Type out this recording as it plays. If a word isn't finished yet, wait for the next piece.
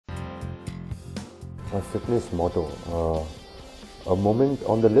My fitness motto, a moment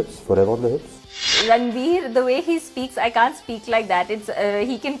on the lips, forever on the hips. Ranveer, the way he speaks, I can't speak like that.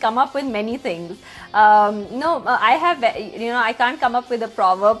 He can come up with many things. I have, I can't come up with a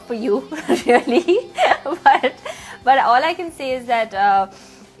proverb for you, really. but all I can say is that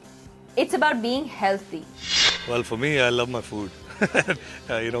it's about being healthy. Well, for me, I love my food.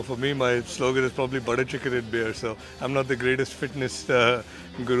 For me, my slogan is probably butter chicken and beer. So I'm not the greatest fitness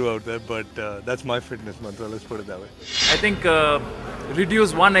guru out there, but that's my fitness mantra. Let's put it that way. I think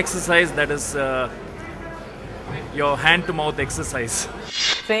reduce one exercise, that is your hand-to-mouth exercise.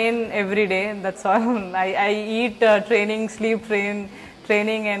 Train every day. That's all. I eat, training, sleep,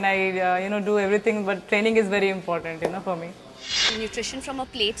 training, and I do everything. But training is very important, for me. Nutrition from a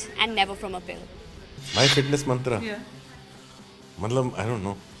plate and never from a pill. My fitness mantra? Yeah. I don't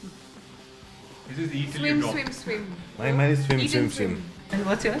know. Swim. Mine is swim. And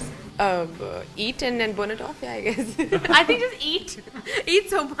what's yours? Eat and then burn it off, yeah, I guess. I think just eat. Eat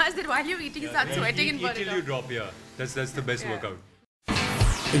so much that while you're eating, you start sweating and burn it off. You drop, That's the best workout.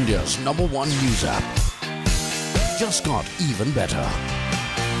 India's #1 news app. Just got even better.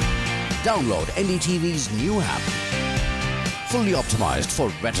 Download NDTV's new app. Fully optimized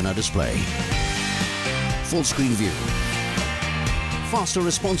for retina display. Full screen view. Faster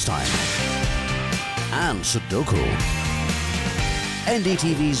response time. And Sudoku.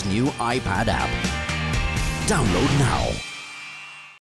 NDTV's new iPad app. Download now.